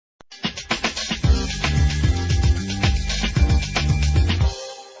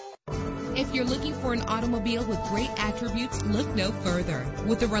for an automobile with great attributes, look no further.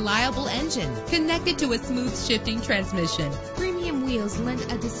 With a reliable engine connected to a smooth shifting transmission, premium wheels lend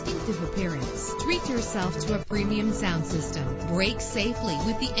a distinctive appearance. Treat yourself to a premium sound system. Brake safely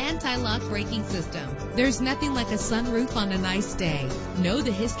with the anti-lock braking system. There's nothing like a sunroof on a nice day. Know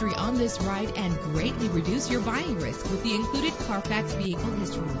the history on this ride and greatly reduce your buying risk with the included Carfax Vehicle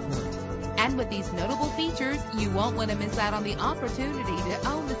History Report. And with these notable features, you won't want to miss out on the opportunity to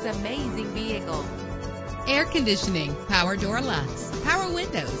own this amazing vehicle. Air conditioning, power door locks, power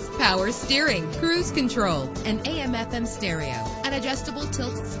windows, power steering, cruise control, an AM/FM stereo, an adjustable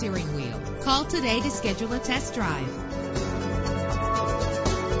tilt steering wheel. Call today to schedule a test drive.